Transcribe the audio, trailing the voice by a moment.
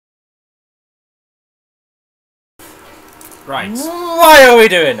Right. Why are we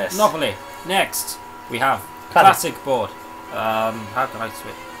doing this? Monopoly. Next, we have classic board. How can I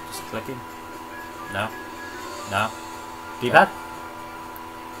switch? Just clicking? No. No. D-pad?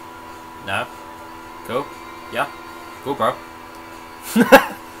 No. Cool. Yeah. Cool, bro.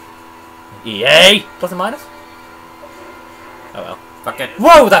 EA! Plus and minus? Oh well. Fuck it.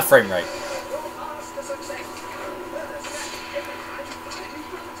 Whoa, that frame rate!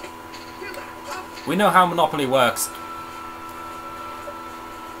 We know how Monopoly works.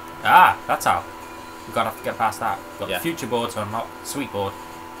 Ah, that's how. We've got to have to get past that. We've got future board to unlock. Sweet board.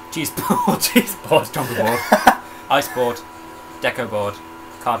 Cheese board. Cheese board. Jungle board. Ice board. Deco board.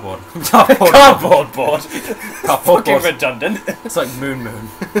 Cardboard. Cardboard board! Cardboard Fucking board. redundant. It's like Moon.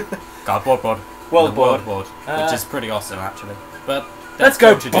 Cardboard board. World The board. World board. Which is pretty awesome, actually. But Let's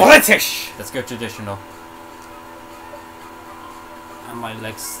go traditional. British! Let's go traditional. And my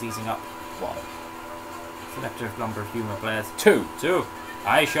legs seizing up. One. Selective number of human players. 2. 2.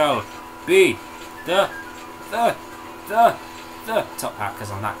 I shall be the top hat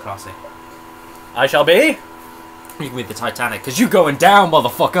because I'm that classy. I shall be... You can be the Titanic because you going down,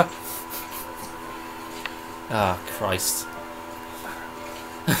 motherfucker. Ah, Christ.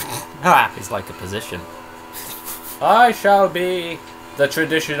 It's like a position. I shall be the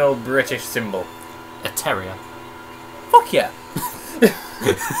traditional British symbol. A terrier. Fuck yeah.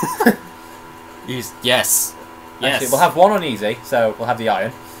 Yes. Actually, we'll have one on easy, so we'll have the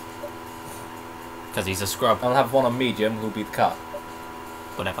iron. Because he's a scrub. And we'll have one on medium, who'll be the car.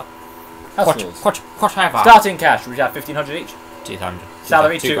 Whatever. House rules. Whatever. Starting cash, we have 1,500 each. 200.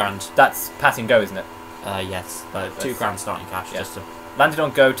 Salary, 2 grand. That's pass and go, isn't it? Yes. But 2 grand starting cash. Yeah. Just to... Landed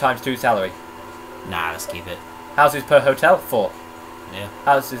on go times 2 salary. Nah, let's keep it. Houses per hotel, 4. Yeah.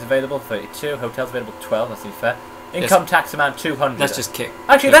 Houses available, 32. Hotels available, 12. That seems fair. Income tax amount, 200. Let's just kick.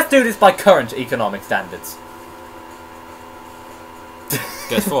 Actually, let's do this by current economic standards.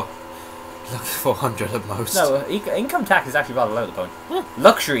 Goes for. Look, 400 at most. No, income tax is actually rather low at the point.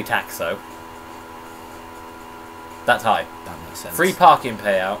 Luxury tax, though. That's high. That makes sense. Free parking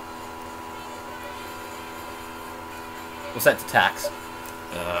payout. We'll set to tax.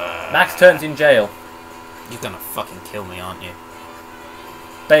 Max turns in jail. You're gonna fucking kill me, aren't you?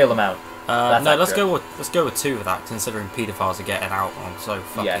 Bail amount. No, let's go with 2 of that, considering paedophiles are getting out on so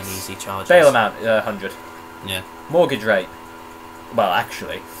fucking easy charges. Bail amount, 100. Yeah. Mortgage rate. Well,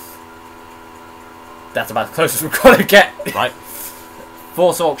 actually, that's about the closest we're gonna get. Right.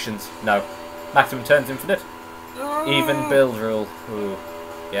 Force auctions. No. Maximum turns infinite. Even build rule. Ooh.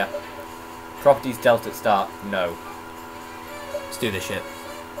 Yeah. Properties dealt at start. No. Let's do this shit.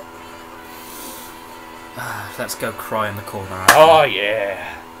 Let's go cry in the corner. Oh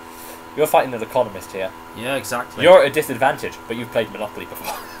yeah. You're fighting an economist here. Yeah, exactly. You're at a disadvantage, but you've played Monopoly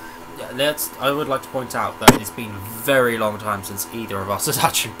before. Yeah, I would like to point out that it's been a very long time since either of us has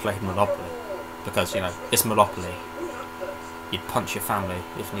actually played Monopoly. Because, you know, it's Monopoly. You'd punch your family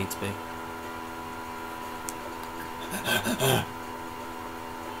if needs be.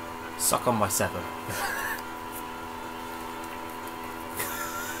 Suck on my 7.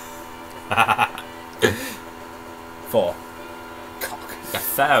 Four. Cock. You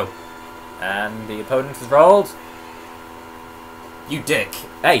foul. And the opponent has rolled. You dick.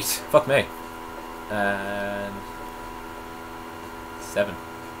 8. Fuck me. And 7.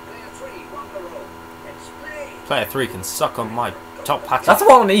 Player 3 can suck on my top packet. That's the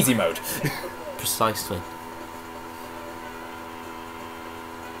one on easy mode. Precisely.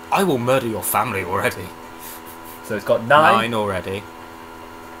 I will murder your family already. So it's got 9. 9 already.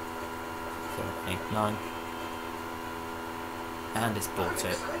 7, 8, 9. And it's bought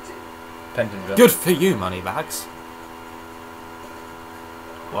it. Pentonville. Good for you, Moneybags.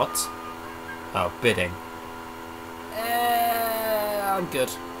 What? Oh, bidding. I'm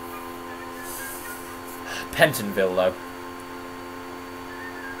good. Pentonville, though.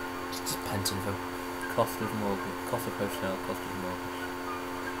 It's just Pentonville. Cost of mortgage. Cost of hotel. Cost of mortgage.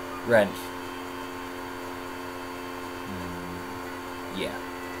 Rent. Yeah.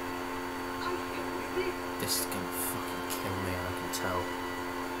 This is gonna fucking kill me, I can tell.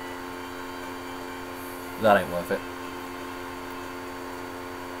 That ain't worth it.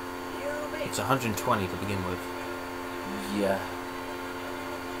 It's 120 to begin with. Yeah.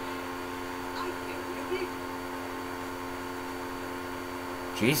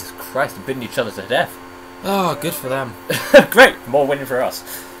 Jesus Christ, they're bidding each other to death. Oh, good for them. Great, more winning for us.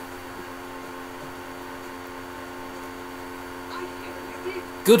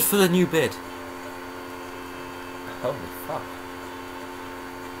 Good for the new bid. Holy fuck.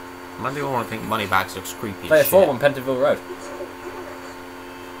 Maybe I want to think Moneybags looks creepy Player as 4 shit. on Pentonville Road.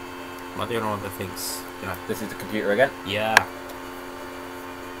 Am I the only one that thinks, you know? This is the computer again. Yeah.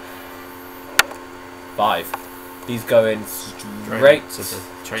 5. These go in straight to the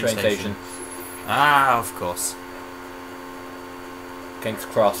train station. station. Ah, of course. King's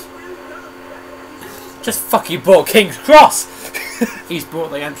Cross. Just fucking bought King's Cross! He's brought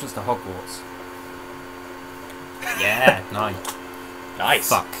the entrance to Hogwarts. Yeah, 9. Nice.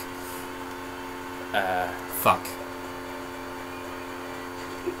 Fuck. Fuck.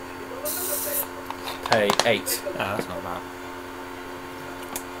 Pay 8. Ah, that's not bad.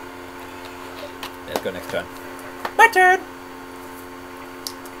 Let's go next turn. My turn!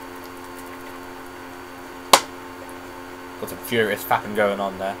 Got some furious fapping going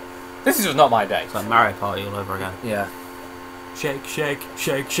on there. This is just not my day. It's like Mario Party all over again. Yeah. Shake, shake,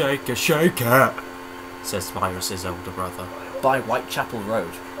 shake, shake, a shake it, says Virus's older brother. By Whitechapel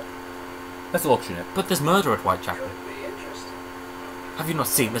Road. Let's auction it. But there's murder at Whitechapel. Have you not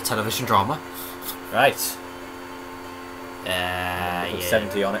seen the television drama? Right. Yeah.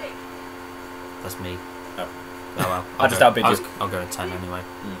 70 on it. That's me. Oh. Oh well. I just outbid you. I'll go at 10 anyway.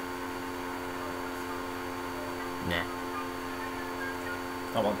 Nah.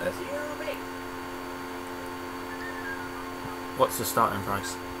 I want this. What's the starting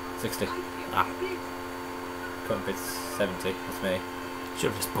price? 60. Ah. Couldn't bid 70. That's me.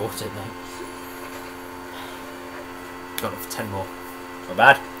 Should have just bought it, mate. Got it for 10 more. Not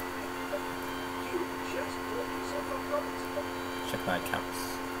bad. Check my accounts.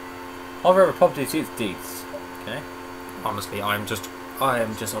 Hover over property deeds. Okay. Honestly, I am just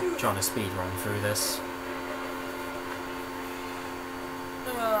trying to speed run through this.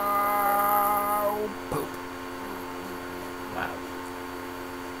 Oh, poop. Wow.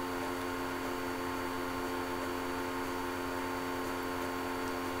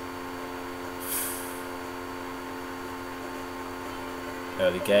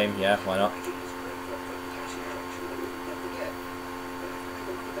 Early game, yeah, why not?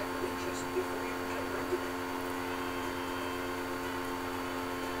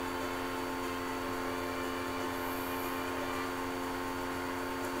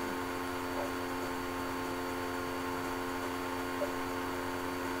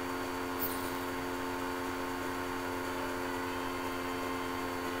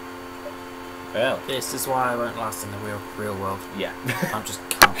 Well, This is why I won't last in the real world. yeah. I just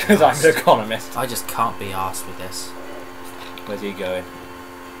can't be Because I'm arsed. an economist. I just can't be arsed with this. Where's he going?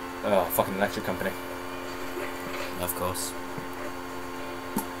 Oh, fucking electric company. Of course.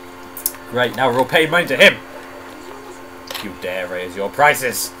 Great, now we're all paying money to him! You dare raise your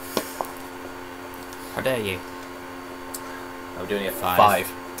prices! How dare you? I'm doing it at 5.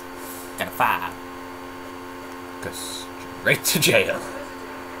 5. Get a 5. Because straight to jail.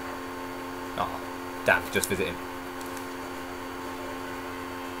 Oh, damn, just visiting.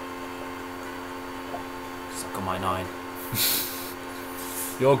 Suck on my 9.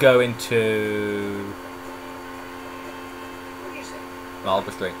 You're going to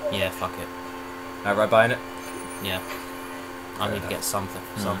Marlborough Street. Yeah, fuck it. Outright buying it? Yeah. I need to get something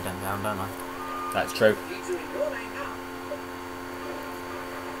down, don't I? That's true.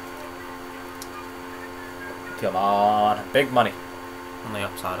 Come on, big money. On the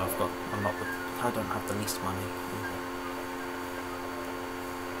upside, I don't have the least money.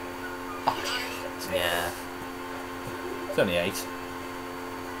 Yeah. It's only 8.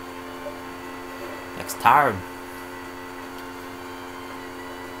 Next turn.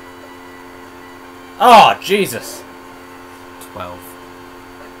 Oh, Jesus! 12.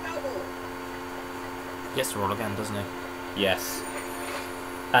 He gets to roll again, doesn't he? Yes.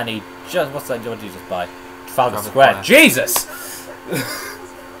 And he just, what's that, what did you just buy? Trafalgar Trafalgar Square. Square. Jesus!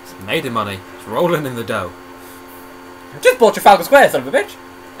 It's made him money. It's rolling in the dough. Just bought Trafalgar Square, son of a bitch!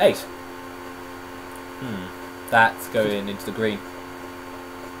 8. That's going into the green.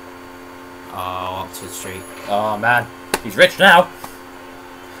 Oh, Oxford Street. Oh man, he's rich now.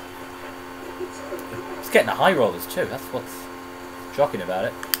 He's getting the high rollers too. That's what's shocking about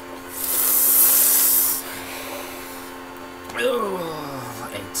it.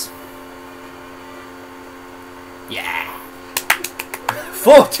 8. Yeah.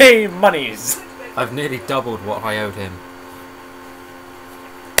 14 monies. I've nearly doubled what I owed him.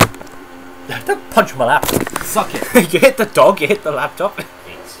 Don't punch my lap. Suck it. You hit the dog. You hit the laptop.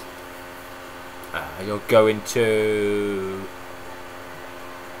 You're going to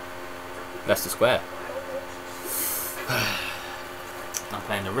Leicester Square. I'm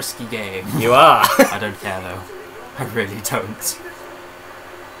playing a risky game. You are. I don't care though. I really don't.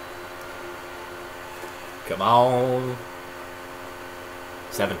 Come on.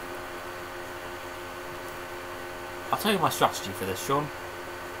 7. I'll tell you my strategy for this, Sean.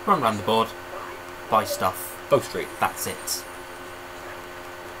 Run around the board. Buy stuff. Bow Street. That's it.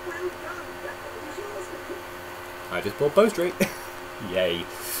 I just bought Bow Street. Yay.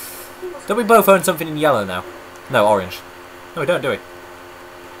 Don't we both own something in yellow now? No, orange. No, we don't, do we?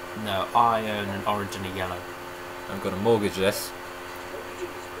 No, I own an orange and a yellow. I'm going to mortgage this.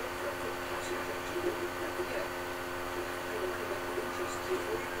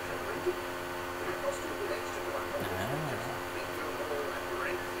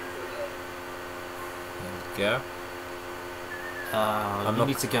 There we go. You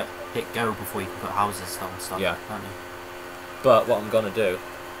need to hit go before you can put houses on stuff, Yeah. don't you? But what I'm going to do,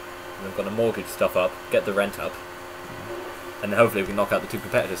 I'm going to mortgage stuff up, get the rent up, and then hopefully we can knock out the 2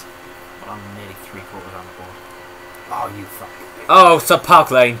 competitors. Well, I'm nearly 3/4 down the board. Oh, you fuck. Oh, sub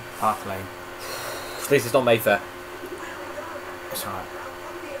Park Lane. Park Lane. This is not Mayfair. It's alright.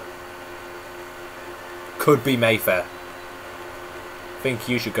 Could be Mayfair. Think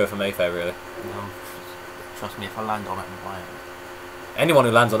you should go for Mayfair, really. No, trust me, if I land on it, I'm buying it. Anyone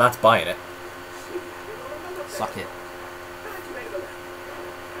who lands on that's buying it. Suck it.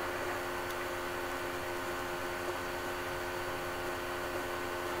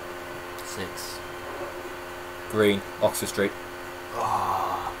 Six. Green, Oxford Street.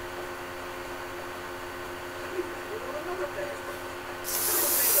 Oh.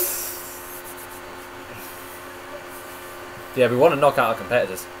 Yeah, we want to knock out our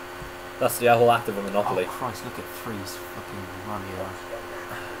competitors. That's the whole act of a monopoly. Oh Christ, look at Three's fucking money there.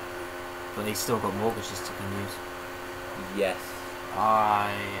 But he's still got mortgages to use. Yes.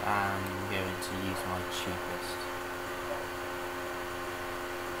 I am going to use my cheapest.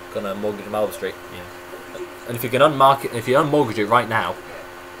 Gonna mortgage Malva Street. Yeah. And if you can unmortgage it right now,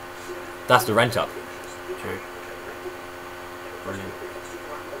 that's the rent up. True. Brilliant.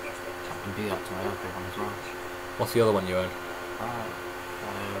 I can do that to my other one as well. What's the other one you own?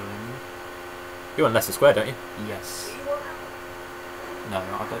 Um, You own Leicester Square, don't you? yes. No,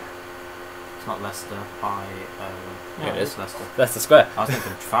 I don't. It's not Leicester. Yeah, it is. Leicester. Leicester Square. I was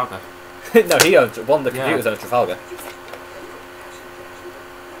thinking of Trafalgar. No, he owns one of the computers owns Trafalgar.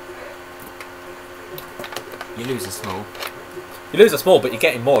 You lose a small. You lose a small, but you're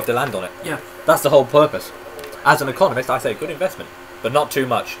getting more if they land on it. Yeah. That's the whole purpose. As an economist, I say good investment, but not too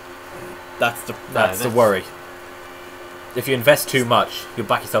much. That's the worry. If you invest too much, you'll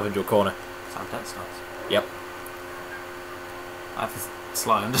back yourself into a corner. That's how debt starts. Yep. I have a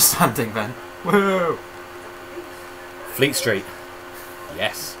slight understanding then. Woo! Fleet Street.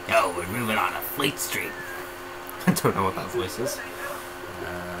 Yes. Yo, we're moving on to Fleet Street. I don't know what that voice is.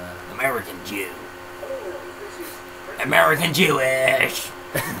 American Jew. American Jewish!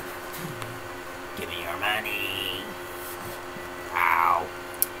 Give me your money. Ow.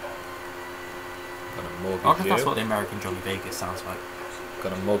 Gonna I mortgage wonder if you. that's what the American Johnny Vegas sounds like.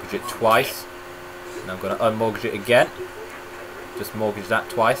 Gonna mortgage it twice. And I'm gonna unmortgage it again. Just mortgage that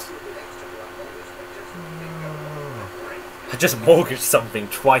twice. I just mortgaged something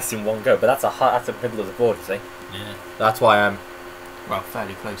twice in one go, but that's the middle of the board, you see. Yeah. That's why I'm. Well,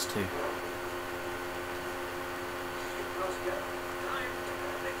 fairly close too.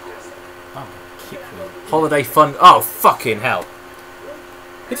 Oh, kick you. Holiday fund. Oh, fucking hell.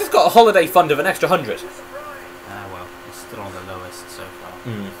 He just got a holiday fund of an extra 100. Ah, well, it's still on the lowest so far.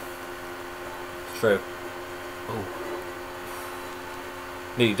 True. Oh.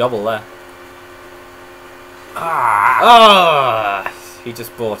 Nearly double there. Ah! He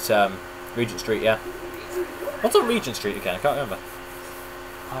just bought Regent Street, yeah. What's on Regent Street again? I can't remember.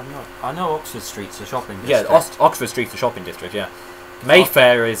 I know Oxford Street's a shopping Yeah, district. Oxford Street's a shopping district, yeah.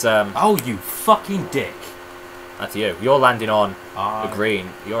 Mayfair is... Oh, you fucking dick. That's you. You're landing on Ah. the green.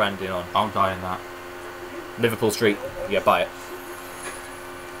 You're landing on I'm buying that. Liverpool Street. Yeah, buy it.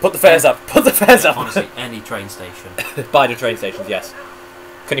 Put the fares up. Put the fares up. Honestly, any train station. Buy the train stations, yes.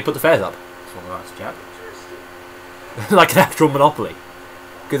 Can you put the fares up? That's what we're asked, Jack. Like an actual monopoly.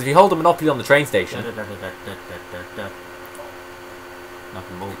 Because if you hold a monopoly on the train station, I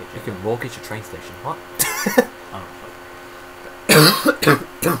can mortgage you it. can mortgage a train station. What? Oh,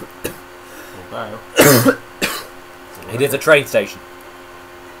 although... It is a train station.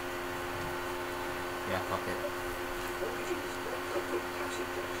 Yeah, fuck it.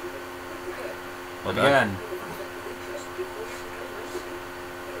 Okay. Again.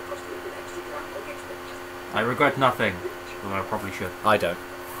 I regret nothing, although I probably should. I don't.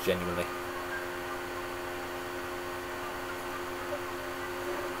 Genuinely.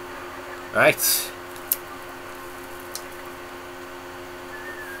 Right.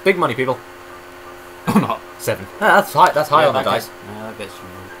 Big money, people. Or not. 7. Ah, that's high. That's high on the that dice. Yeah, that gets you.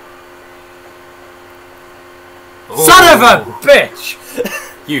 Son of a bitch!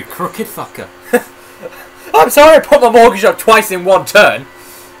 You crooked fucker. I'm sorry I put my mortgage up twice in one turn.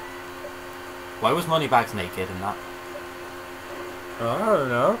 Why was Moneybags naked in that? I don't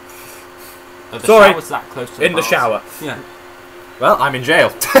know. Oh, the Sorry. shower's that close to the In the bars. shower. Yeah. Well, I'm in jail.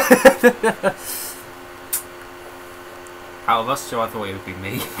 Out of us two, I thought it would be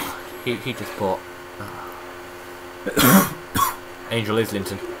me. he just bought Angel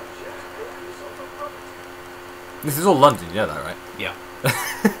Islington. This is all London, you know that, right? Yeah.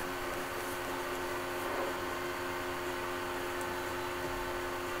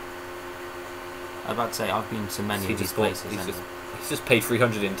 I'd about to say, I've been to many of these places. He's just paid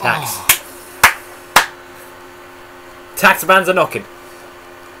 300 in tax. Tax bands are knocking.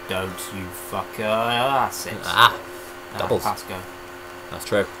 Don't you fucker. That's it. Doubles. Pass go. That's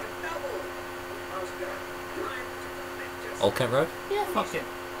true. Old Kent Road? Yeah, fuck it.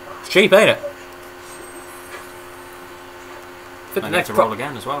 It's cheap, ain't it? I need to roll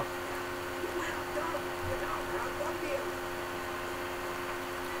again as well.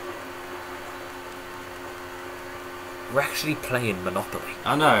 We're actually playing Monopoly.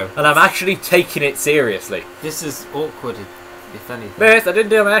 I know. And I'm actually taking it seriously. This is awkward, if anything. Miss, I didn't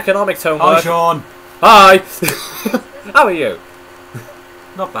do my economics homework. Hi, Sean. Hi! How are you?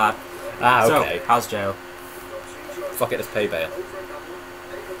 Not bad. Okay. So, how's jail? Fuck it, let's pay bail.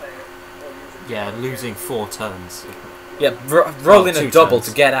 Yeah, losing 4 turns. Yeah, rolling two a double turns.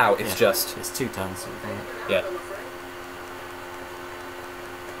 to get out, it's Yeah. just... It's 2 turns. Yeah.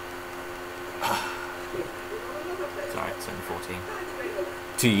 Sorry, it's only 14.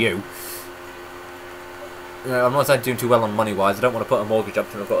 To you. I'm not doing too well on money-wise. I don't want to put a mortgage up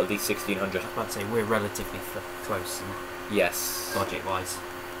until I've got at least 1,600. I'd say we're relatively close Yes. budget-wise.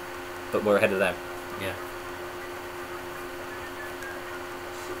 But we're ahead of them. Yeah.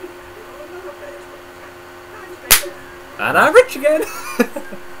 And I'm rich again!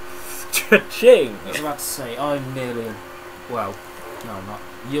 Cha-ching! I was about to say, I'm nearly... Well, no, I'm not.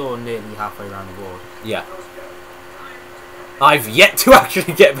 You're nearly halfway around the board. Yeah. I've yet to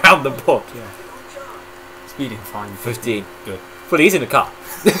actually get round the board. Yeah. Speeding fine. 15. Good. Well, he's in the car.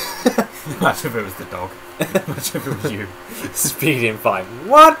 Imagine if it was the dog. Imagine if it was you. Speeding fine.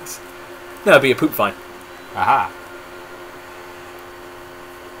 What? No, it'd be a poop fine. Aha.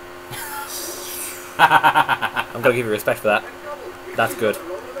 I'm gonna give you respect for that. That's good.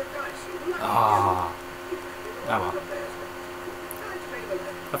 Ah. Oh well.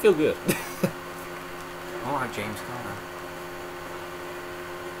 I feel good. Alright, James Conner.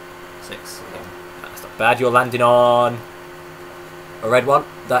 6 again. That's not bad. You're landing on a red one.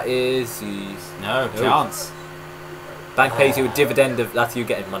 That is... No, chance. Bank pays you a dividend of... That's you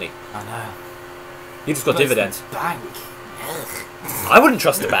getting money. I know. You just got dividends. Bank. I wouldn't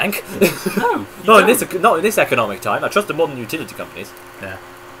trust the bank. No. Not in this economic time. I trust them more than utility companies. Yeah.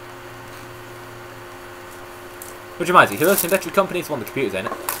 Which reminds me, who else in electric companies won the computers, ain't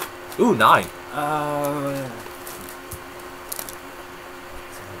it? Ooh, 9.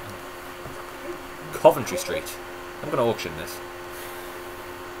 Coventry Street. I'm going to auction this.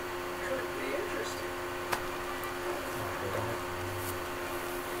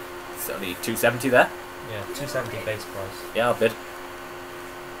 It's only 270 there. Yeah, 270 base price. Yeah, I'll bid.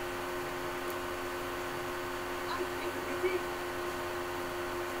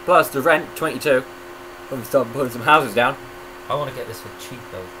 Plus the rent, 22. When we start putting some houses down. I want to get this for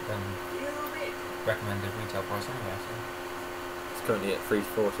cheaper than recommended retail price anyway. It's currently at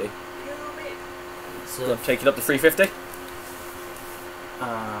 340. So. So take it up to 350.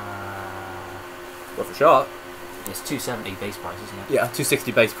 Worth a shot. It's 270 base price, isn't it? Yeah,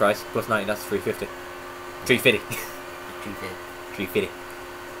 260 base price plus 90. That's 350. 350. 350. 350.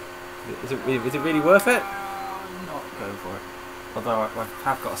 Is it really worth it? Not go for it. Although I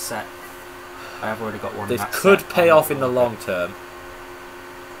have got a set. I have already got one. This that could set. pay off in the long term.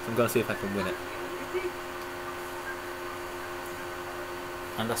 So I'm going to see if I can win it.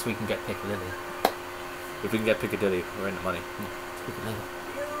 Unless we can get Piccadilly. If we can get Piccadilly, we're in the money. Piccadilly.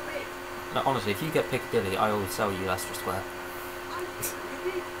 No, honestly, if you get Piccadilly, I will sell you Leicester Square.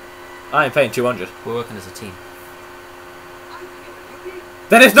 I ain't paying 200. We're working as a team.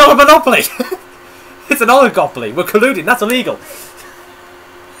 Then it's not a monopoly! It's an oligopoly. We're colluding. That's illegal.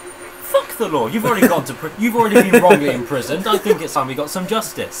 Fuck the law. You've already gone to. You've already been wrongly imprisoned. I think it's time we got some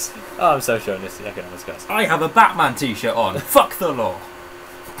justice. Oh, I'm so showing this economics, guys. I have a Batman T-shirt on. Fuck the law.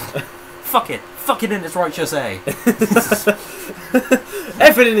 Fuck it. Fuck it in its righteous A.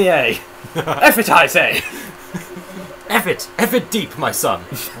 F it in the A. F it, I say. F it. F it deep, my son.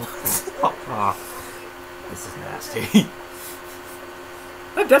 Oh, this is nasty.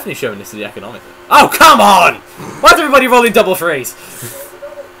 I'm definitely showing this to the economics. Oh, come on! Why is everybody rolling double threes?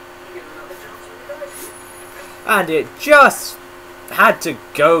 And it just had to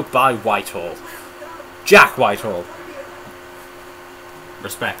go by Whitehall. Jack Whitehall.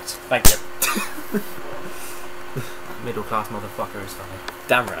 Respect. Thank you. Middle class motherfucker is funny.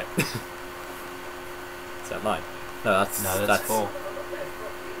 Damn right. Is that mine? No, that's 4.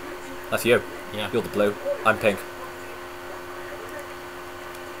 That's you. Yeah. You're the blue. I'm pink.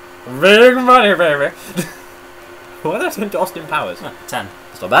 Big money, baby. Why did I turn to Austin Powers? 10.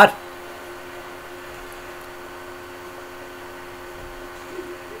 That's not bad.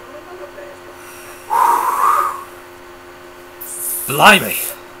 Blimey.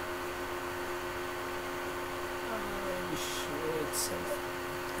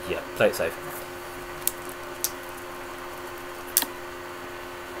 Yeah, play it safe.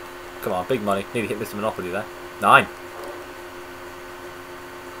 Come on, big money. Need to hit Mr. Monopoly there. 9.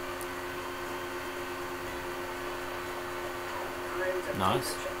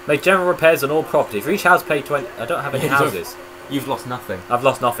 Nice. Make general repairs on all property. For each house, pay 20. I don't have any houses. You've lost nothing. I've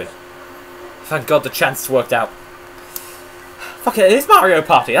lost nothing. Thank God the chance worked out. Fuck it, it's Mario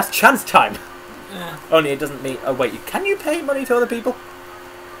Party. That's chance time. Yeah. Only it doesn't mean. Oh wait, can you pay money to other people?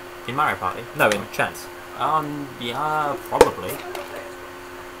 In Mario Party? No, in chance. Yeah, probably.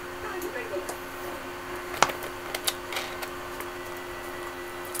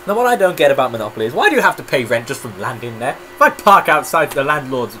 Now, what I don't get about Monopoly is why do you have to pay rent just from landing there? If I park outside the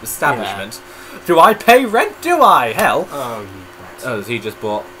landlord's establishment, do I pay rent? Do I? Hell. Oh, you twat. Oh, he just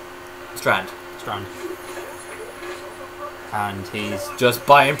bought Strand. Strand. And he's... Just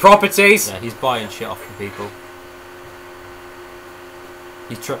buying properties. Yeah, he's buying shit off from people.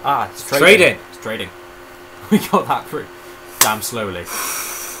 He's it's trading. It's trading. We got that through. Damn slowly.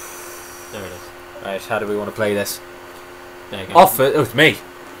 There it is. Right, how do we want to play this? There you go. Offer. Oh, it's me.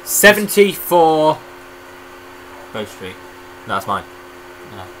 74. Bow Street. No, that's mine.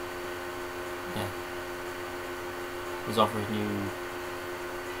 No. Yeah. He's offering you...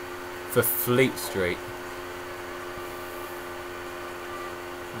 For Fleet Street.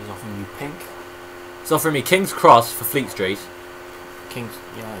 He's offering you pink. He's offering me King's Cross for Fleet Street. King's...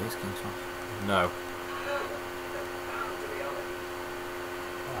 Yeah, it is King's Cross. No.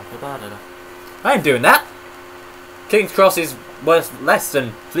 Da-da-da-da. I ain't doing that. King's Cross is worth less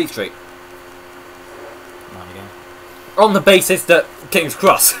than Fleet Street. Not again. On the basis that King's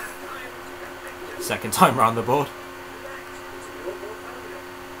Cross. Second time round the board.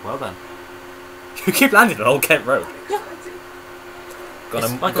 Well then. You keep landing on Old Kent Road. Yeah. Got a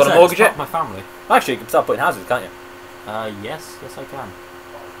like I said, mortgage it's part it? of my family. Actually, you can start putting houses, can't you? Yes I can.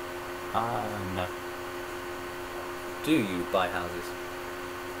 No. Do you buy houses?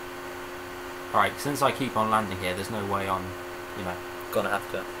 Alright, since I keep on landing here, there's no way on, you know. Gonna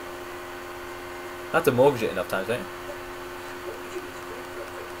have to. Have to mortgage it enough times, don't you?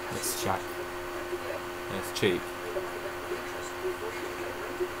 It's Jack. It's cheap.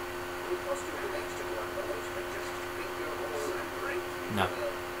 No.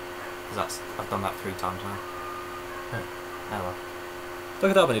 Because I've done that 3 times now. Oh well.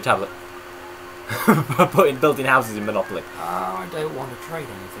 Look it up on your tablet. Building houses in Monopoly. I don't want to trade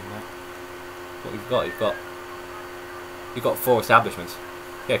anything though. What you've got 4 establishments.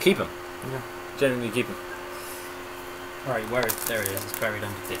 Yeah, keep them. Yeah. Generally keep them. Alright, there it is. It's buried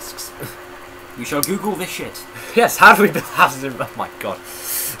under discs. We shall Google this shit. Yes, how do we build houses in... Oh my god.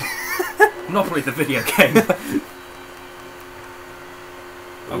 Monopoly the video game.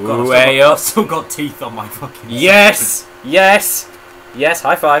 Oh god, Way I've up. still got teeth on my fucking... Yes! Yes! Yes,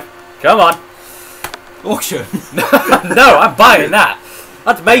 high five. Come on. Auction. No, I'm buying that.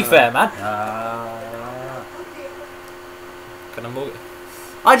 That's Mayfair, man. Can I move it?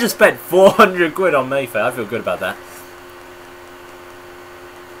 I just spent 400 quid on Mayfair. I feel good about that.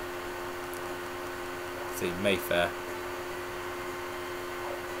 Let's see, Mayfair.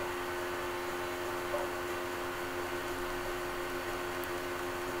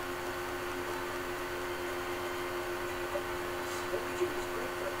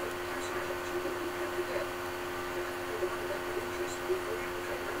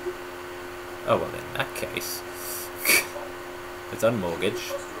 Oh well, in that case, it's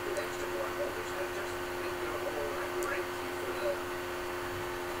unmortgaged.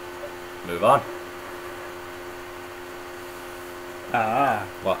 Move on.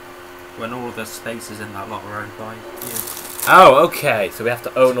 What? When all the spaces in that lot are owned by you. Oh, okay. So we have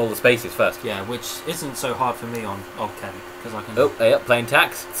to own all the spaces first. Yeah, which isn't so hard for me on Old Kent, because I can... Oh, yeah, paying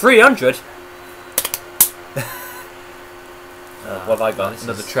tax. 300. What have I got?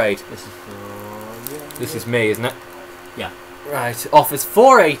 Another trade. This is for... Yeah, This is me, isn't it? Yeah. Right. Offers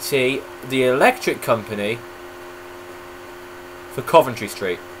 480. The electric company for Coventry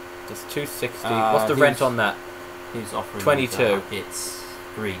Street. That's 260. What's the rent on that? Who's offering 22. me that? It's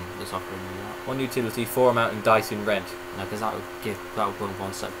Green that's offering me that. One utility, 4 amount in dice in rent. No, because that would bring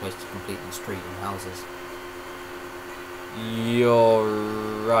one set place to complete the street and houses. You're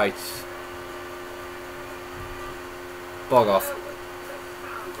right. Bog off.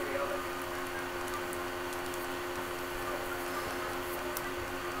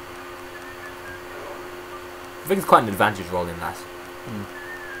 I think it's quite an advantage rolling that.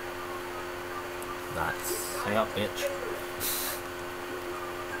 That's... Stay up, bitch.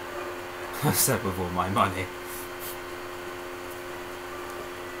 I said with all my money.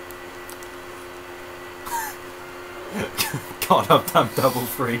 God, I've done double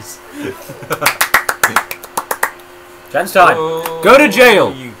freeze. Chance time! Oh, Go to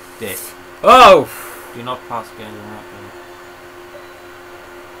jail! You dick. Oh! Do not pass again.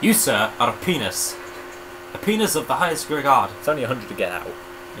 You, sir, are a penis. A penis of the highest regard. It's only 100 to get out.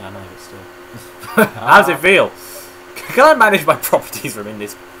 Yeah, I know, but still. How does it feel? Can I manage my properties from in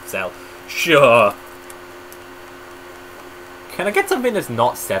this cell? Sure. Can I get something that's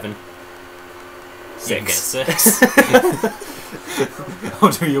not 7? You can get 6. 6.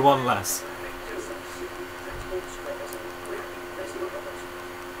 Or do you want less?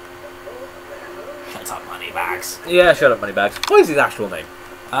 Shut up, moneybags. Yeah, shut up, Moneybags. What is his actual name?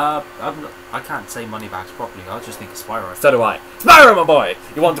 I can't say moneybags properly. I just think of Spyro. So do I. Spyro, my boy!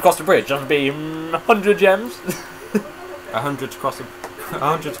 You want to cross the bridge? That'll be 100 gems. 100 to cross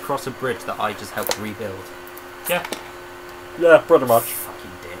a bridge that I just helped rebuild. Yeah. Yeah, brother much.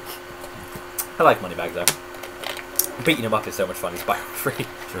 Fucking dick. I like Moneybags though. Beating him up is so much fun. He's Spyro free.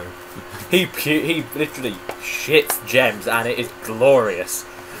 True. He literally shits gems and it is glorious.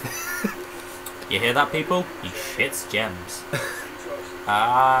 You hear that, people? He shits gems.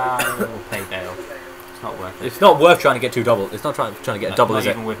 We'll pay bail. It's not worth it. It's not worth trying to get 2 double. It's not trying to get a double, not is it?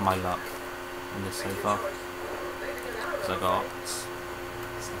 even with my luck in this so far. Because I got...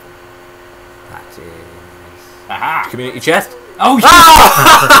 That is... Aha! Community chest? Oh,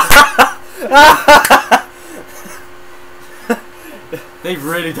 They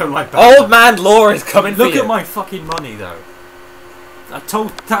really don't like that. Old man lore is coming for Look you. at my fucking money, though.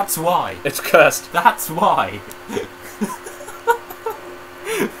 That's why. It's cursed. That's why.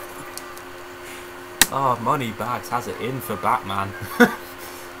 Oh, Moneybags has it in for Batman.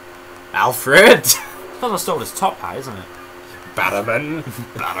 Alfred! Well, I stole his top hat, isn't it? Batman.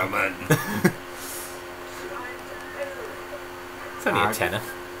 Batman. It's only a tenner.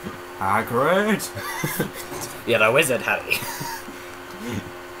 Hagrid. You're the wizard, Harry.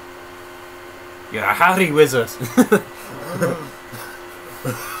 You're a Harry wizard.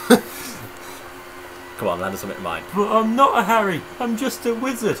 Come on, land us something in mind. But I'm not a Harry. I'm just a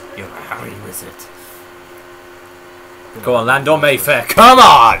wizard. You're a Harry wizard. Come on, land on Mayfair. Come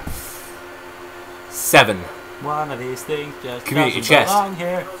on! 7. One of these things just Community doesn't chest. belong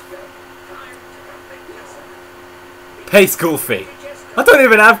here. Pay school fee. I don't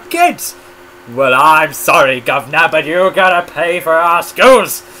even have kids. Well, I'm sorry, governor, but you gotta pay for our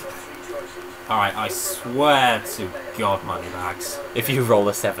schools. Alright, I swear to God, Moneybags. If you roll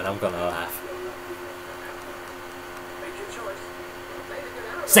a 7, I'm gonna laugh.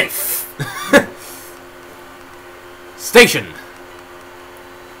 Safe. Station.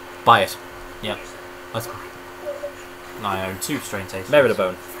 Buy it. Yep. That's And I own 2 strain tastes.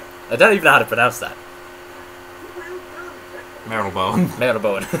 Marylebone. I don't even know how to pronounce that. Marylebone.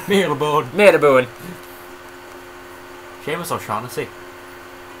 Marylebone. Marylebone. Marylebone. Seamus O'Shaughnessy.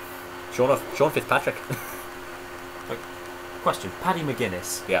 Sean Fitzpatrick. Question. Paddy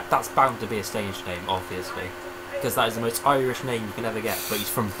McGuinness. Yeah. That's bound to be a stage name, obviously. Because that is the most Irish name you can ever get, but he's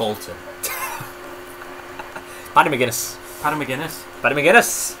from Bolton. Paddy McGuinness. Paddy McGuinness? Paddy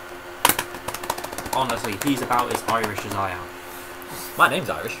McGuinness. Honestly, he's about as Irish as I am. My name's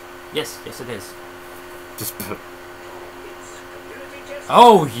Irish. Yes, yes it is. Just...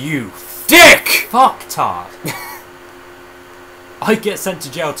 Oh, you Dick! fuck tart! I get sent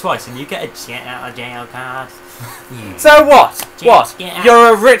to jail twice and you get a get out of jail card. So what? What? Get out.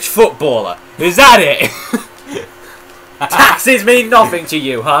 You're a rich footballer. Is that it? Taxes mean nothing to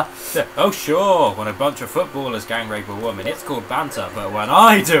you, huh? Oh sure, when a bunch of footballers gang rape a woman, it's called banter, but when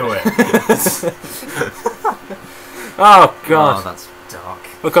I do it... Oh, God. Oh, that's dark.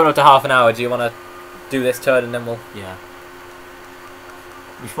 We're coming up to half an hour. Do you want to do this turn and then we'll... Yeah.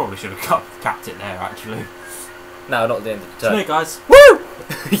 We probably should have capped it there, actually. No, not at the end of the turn. Hey guys. Woo!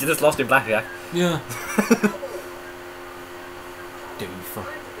 You just lost in blackjack. Yeah. Doof.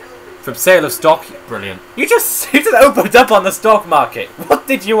 From sale of stock. Brilliant. You just opened up on the stock market. What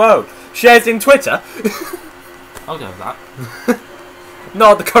did you own? Shares in Twitter? I'll go with that.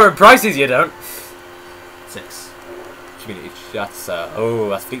 Not at the current prices, you don't. 6. community. That's oh,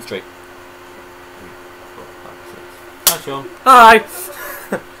 that's Fleet Street. Hi, Sean. Hi.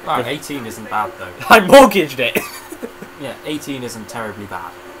 Right, 18 isn't bad though. I mortgaged it. Yeah, 18 isn't terribly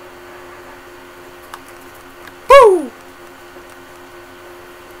bad. Woo!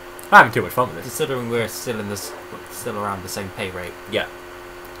 I'm having too much fun with this. Considering we're still in this, still around the same pay rate. Yeah.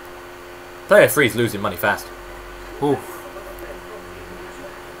 Player 3 is losing money fast. Oof.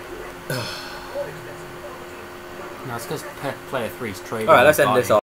 No, it's because player 3's trading. Alright, let's end this off.